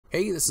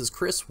Hey, this is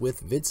Chris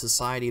with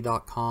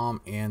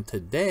vidsociety.com, and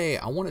today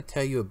I want to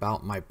tell you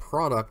about my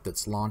product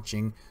that's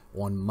launching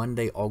on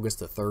Monday, August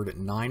the 3rd at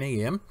 9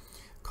 a.m.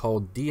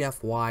 called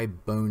DFY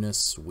Bonus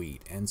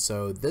Suite. And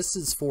so this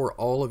is for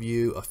all of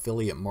you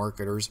affiliate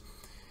marketers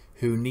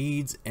who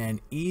needs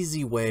an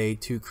easy way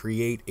to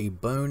create a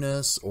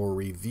bonus or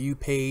review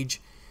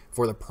page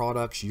for the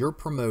products you're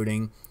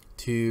promoting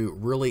to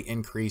really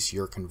increase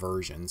your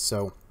conversion.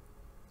 So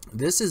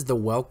this is the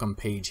welcome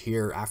page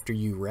here after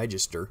you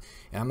register,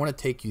 and I'm going to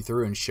take you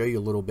through and show you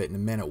a little bit in a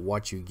minute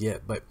what you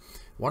get. But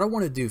what I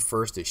want to do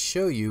first is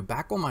show you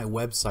back on my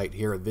website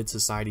here at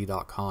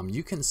vidsociety.com.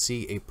 You can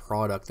see a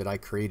product that I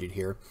created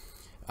here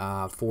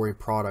for a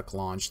product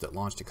launch that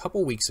launched a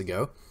couple weeks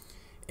ago,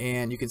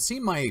 and you can see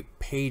my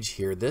page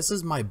here. This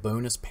is my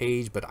bonus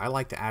page, but I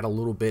like to add a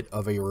little bit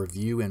of a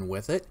review in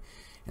with it.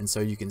 And so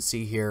you can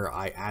see here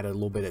I added a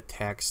little bit of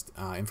text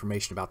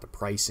information about the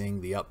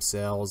pricing, the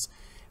upsells,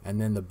 and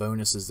then the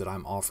bonuses that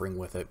I'm offering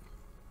with it.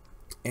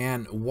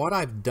 And what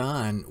I've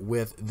done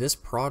with this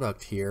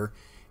product here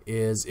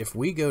is if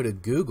we go to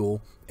Google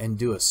and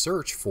do a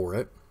search for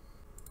it,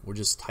 we'll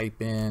just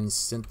type in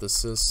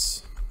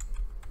synthesis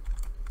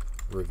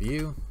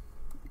review.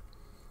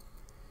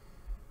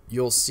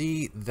 You'll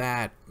see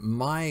that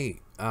my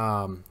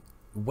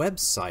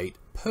website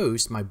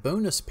post, my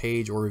bonus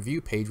page or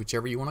review page,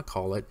 whichever you want to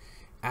call it,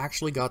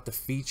 actually got the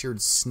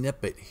featured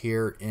snippet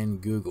here in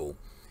Google.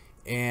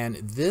 And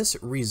this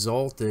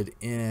resulted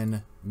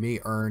in me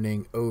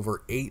earning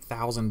over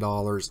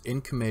 $8,000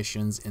 in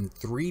commissions in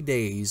 3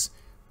 days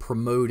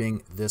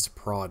promoting this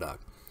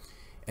product.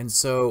 And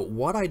so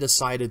what I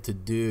decided to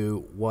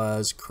do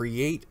was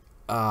create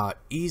an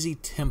easy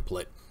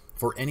template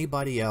for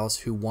anybody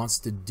else who wants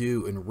to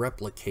do and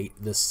replicate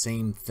the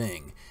same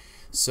thing.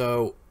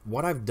 So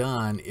what I've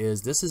done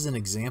is, this is an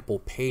example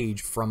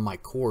page from my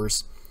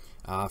course,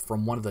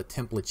 from one of the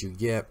templates you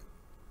get.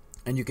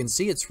 And you can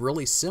see it's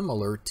really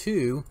similar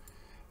to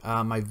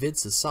my Vid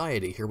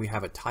Society. Here we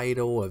have a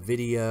title, a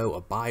video,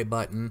 a buy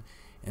button,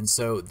 and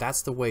so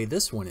that's the way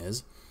this one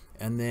is.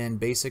 And then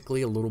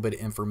basically a little bit of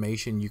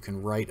information you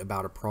can write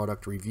about a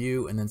product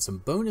review, and then some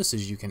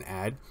bonuses you can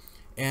add.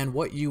 And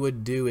what you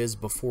would do is,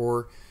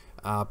 before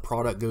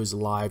product goes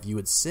live, you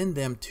would send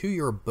them to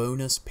your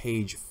bonus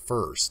page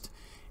first,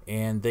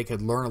 and they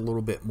could learn a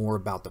little bit more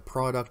about the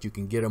product. You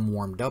can get them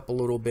warmed up a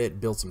little bit,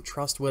 build some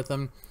trust with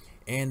them,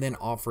 and then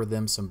offer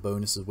them some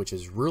bonuses, which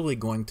is really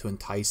going to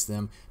entice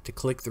them to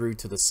click through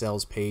to the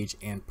sales page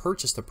and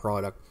purchase the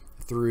product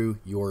through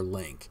your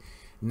link.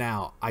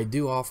 Now, I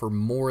do offer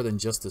more than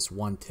just this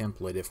one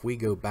template. If we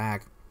go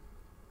back,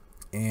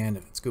 and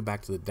let's go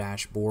back to the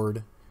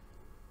dashboard,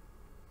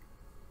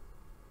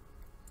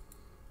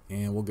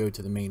 and we'll go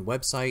to the main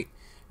website,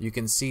 you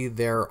can see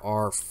there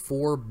are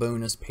 4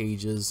 bonus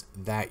pages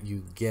that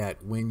you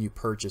get when you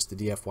purchase the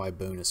DFY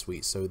Bonus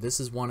Suite. So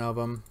this is one of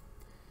them.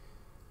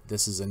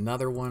 This is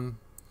another one,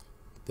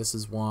 this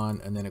is one,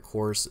 and then of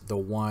course the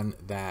one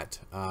that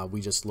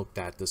we just looked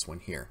at, this one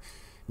here.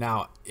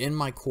 Now in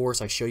my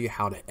course I show you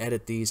how to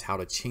edit these, how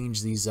to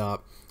change these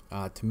up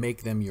to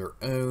make them your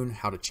own,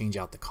 how to change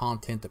out the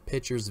content, the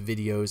pictures,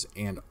 videos,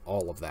 and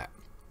all of that.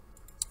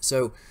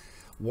 So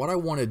what I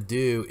want to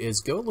do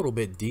is go a little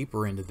bit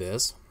deeper into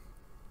this,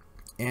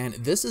 and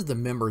this is the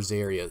members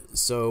area.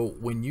 So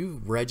when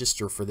you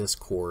register for this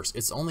course,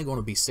 it's only going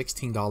to be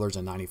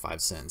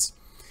 $16.95.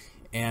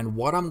 And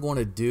what I'm going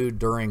to do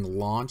during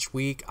launch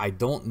week, I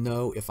don't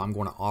know if I'm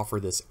going to offer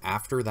this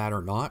after that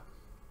or not,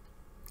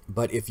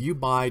 but if you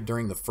buy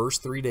during the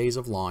first 3 days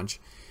of launch,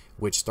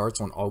 which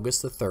starts on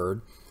August the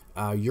 3rd,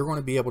 you're going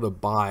to be able to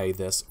buy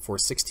this for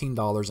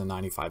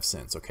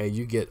 $16.95. Okay,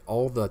 you get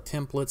all the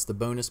templates, the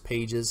bonus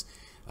pages,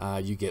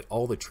 you get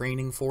all the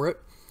training for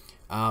it.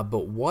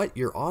 But what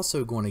you're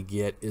also going to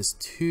get is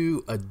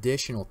 2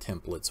 additional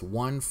templates,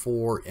 one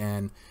for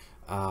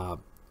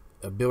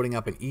building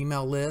up an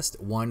email list,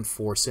 one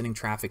for sending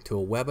traffic to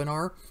a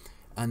webinar,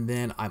 and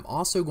then I'm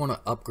also going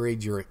to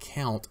upgrade your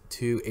account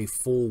to a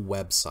full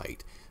website.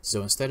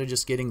 So instead of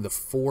just getting the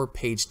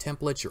 4-page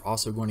templates, you're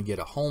also going to get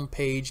a home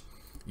page,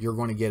 you're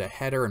going to get a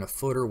header and a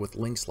footer with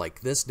links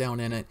like this down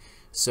in it,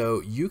 so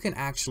you can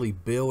actually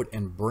build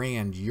and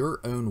brand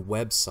your own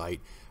website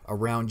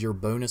around your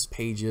bonus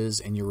pages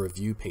and your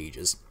review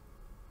pages,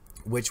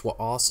 which will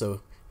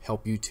also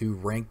help you to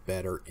rank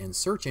better in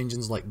search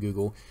engines like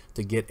Google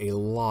to get a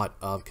lot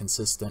of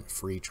consistent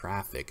free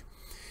traffic.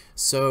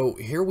 So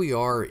here we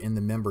are in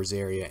the members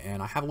area,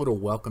 and I have a little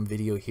welcome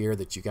video here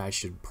that you guys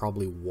should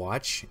probably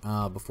watch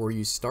before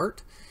you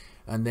start.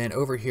 And then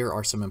over here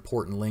are some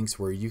important links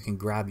where you can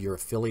grab your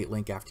affiliate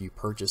link after you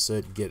purchase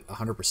it, get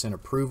 100%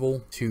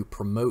 approval to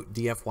promote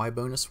DFY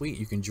Bonus Suite.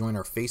 You can join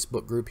our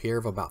Facebook group here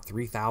of about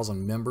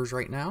 3,000 members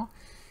right now.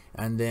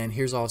 And then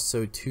here's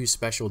also 2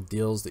 special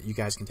deals that you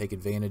guys can take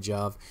advantage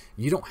of.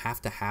 You don't have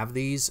to have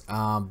these,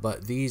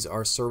 but these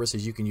are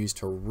services you can use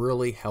to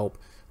really help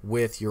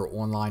with your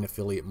online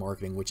affiliate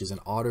marketing, which is an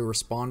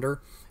autoresponder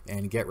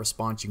and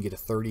GetResponse. You can get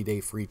a 30-day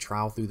free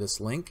trial through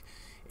this link.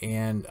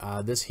 and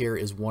this here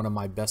is one of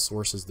my best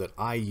sources that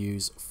I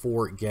use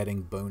for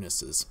getting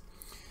bonuses.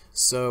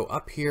 So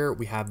up here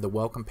we have the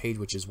welcome page,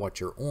 which is what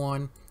you're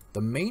on.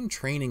 The main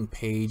training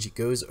page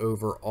goes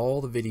over all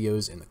the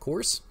videos in the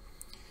course,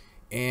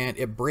 and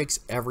it breaks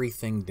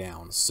everything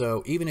down.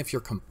 So even if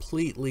you're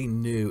completely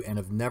new and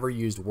have never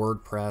used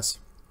WordPress,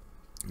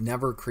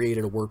 never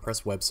created a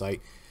WordPress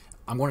website,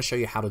 I'm going to show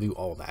you how to do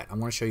all that. I'm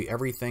going to show you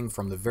everything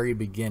from the very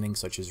beginning,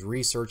 such as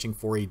researching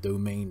for a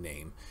domain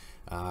name,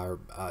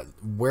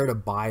 where to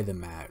buy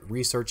them at,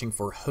 researching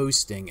for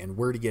hosting and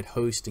where to get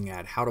hosting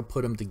at, how to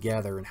put them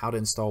together, and how to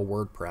install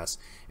WordPress.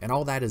 And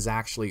all that is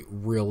actually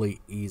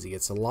really easy.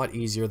 It's a lot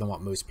easier than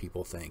what most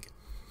people think.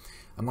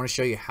 I'm going to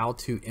show you how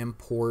to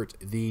import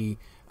the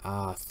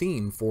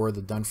theme for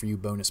the Done For You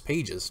bonus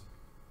pages.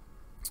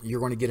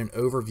 You're going to get an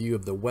overview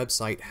of the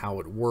website, how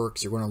it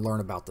works. You're going to learn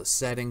about the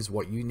settings,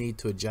 what you need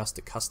to adjust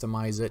to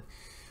customize it.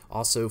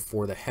 Also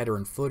for the header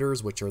and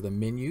footers, which are the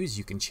menus,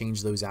 you can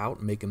change those out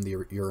and make them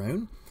your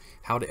own.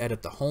 How to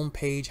edit the home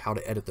page, how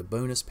to edit the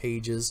bonus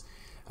pages,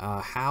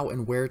 how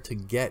and where to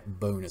get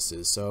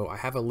bonuses. So I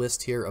have a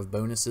list here of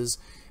bonuses,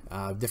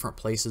 different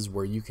places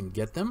where you can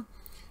get them,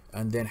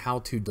 and then how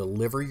to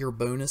deliver your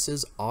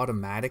bonuses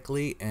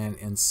automatically and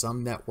in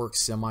some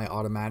networks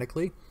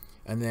semi-automatically.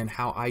 And then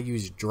how I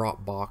use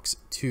Dropbox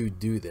to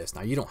do this.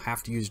 Now you don't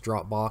have to use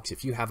Dropbox.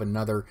 If you have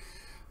another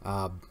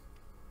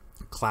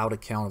cloud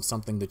account of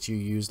something that you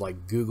use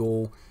like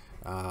Google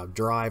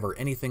Drive or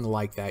anything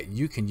like that,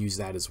 you can use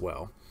that as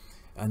well.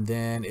 And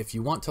then if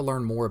you want to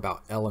learn more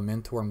about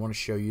Elementor, I'm going to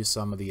show you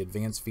some of the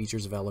advanced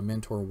features of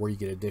Elementor where you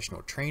get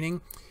additional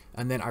training.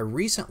 And then I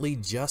recently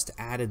just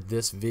added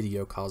this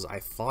video because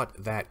I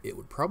thought that it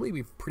would probably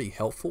be pretty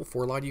helpful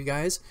for a lot of you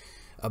guys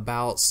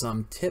about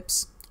some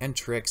tips and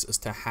tricks as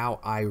to how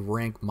I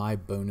rank my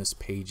bonus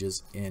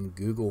pages in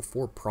Google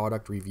for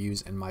product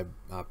reviews and my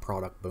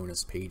product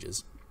bonus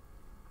pages.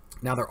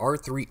 Now there are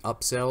 3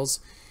 upsells,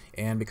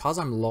 and because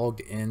I'm logged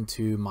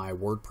into my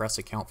WordPress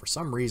account, for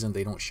some reason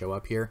they don't show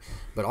up here,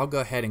 but I'll go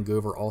ahead and go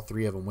over all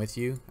 3 of them with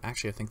you.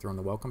 Actually, I think they're on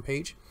the welcome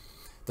page.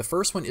 The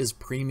first one is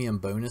premium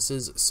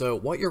bonuses. So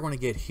what you're going to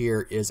get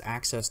here is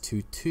access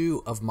to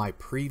 2 of my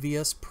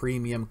previous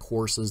premium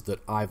courses that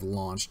I've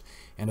launched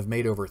and have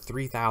made over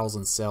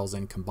 3,000 sales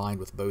in combined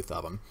with both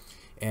of them.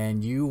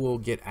 And you will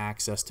get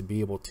access to be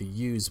able to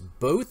use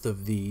both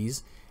of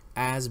these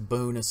as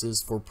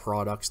bonuses for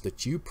products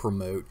that you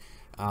promote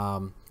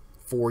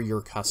for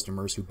your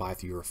customers who buy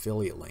through your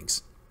affiliate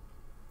links.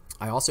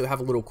 I also have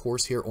a little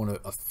course here on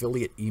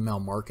affiliate email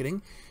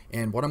marketing,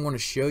 and what I'm going to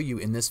show you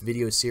in this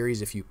video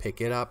series, if you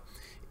pick it up,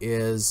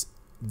 is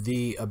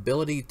the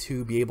ability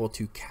to be able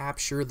to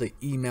capture the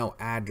email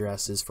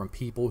addresses from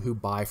people who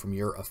buy from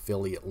your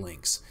affiliate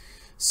links.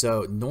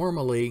 So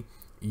normally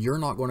you're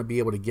not going to be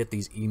able to get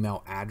these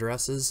email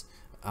addresses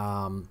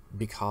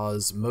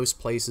because most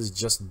places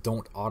just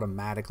don't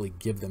automatically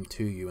give them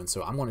to you, and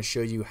so I'm going to show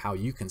you how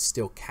you can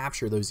still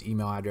capture those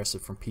email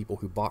addresses from people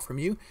who bought from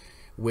you,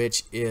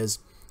 which is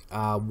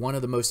one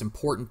of the most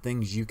important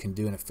things you can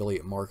do in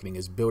affiliate marketing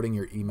is building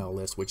your email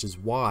list, which is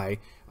why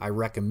I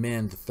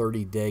recommend the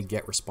 30-day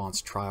get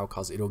response trial,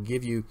 because it'll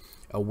give you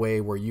a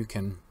way where you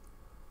can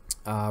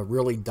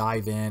really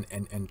dive in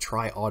and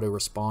try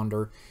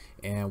autoresponder.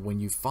 And when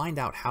you find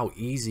out how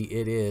easy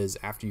it is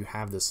after you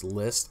have this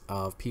list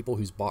of people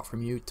who's bought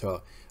from you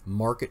to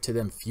market to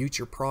them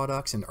future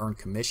products and earn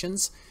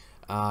commissions,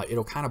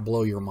 it'll kind of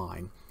blow your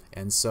mind.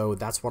 And so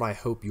that's what I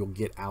hope you'll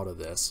get out of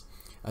this.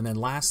 And then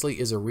lastly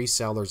is a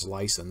reseller's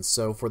license.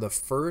 So for the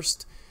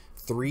first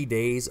 3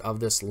 days of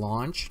this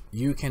launch,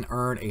 you can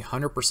earn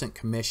 100%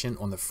 commission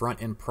on the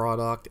front end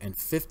product and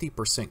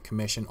 50%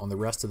 commission on the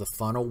rest of the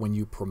funnel when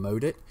you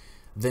promote it.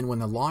 Then when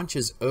the launch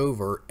is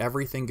over,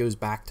 everything goes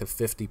back to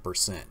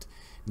 50%.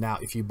 Now,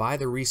 if you buy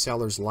the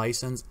reseller's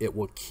license, it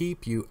will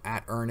keep you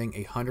at earning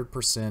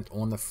 100%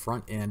 on the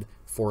front end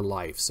for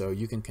life. So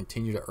you can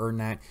continue to earn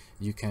that.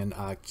 You can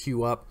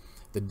queue up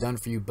the Done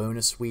For You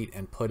bonus suite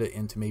and put it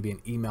into maybe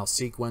an email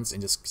sequence and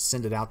just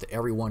send it out to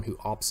everyone who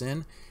opts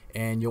in,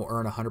 and you'll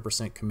earn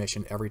 100%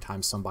 commission every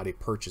time somebody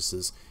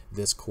purchases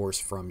this course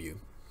from you.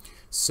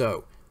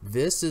 So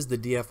this is the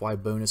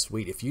DFY bonus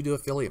suite. If you do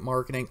affiliate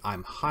marketing,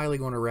 I'm highly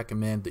going to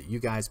recommend that you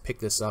guys pick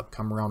this up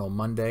come around on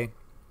Monday.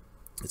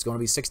 It's going to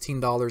be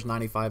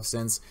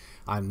 $16.95.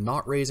 I'm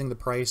not raising the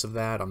price of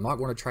that. I'm not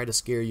going to try to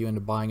scare you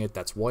into buying it.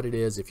 That's what it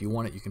is. If you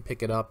want it, you can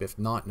pick it up. If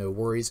not, no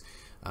worries.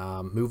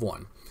 Move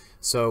on.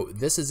 So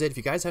this is it. If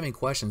you guys have any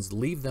questions,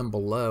 leave them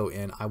below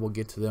and I will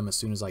get to them as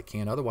soon as I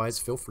can. Otherwise,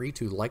 feel free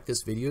to like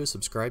this video,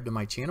 subscribe to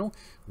my channel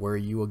where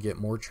you will get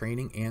more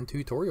training and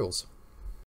tutorials.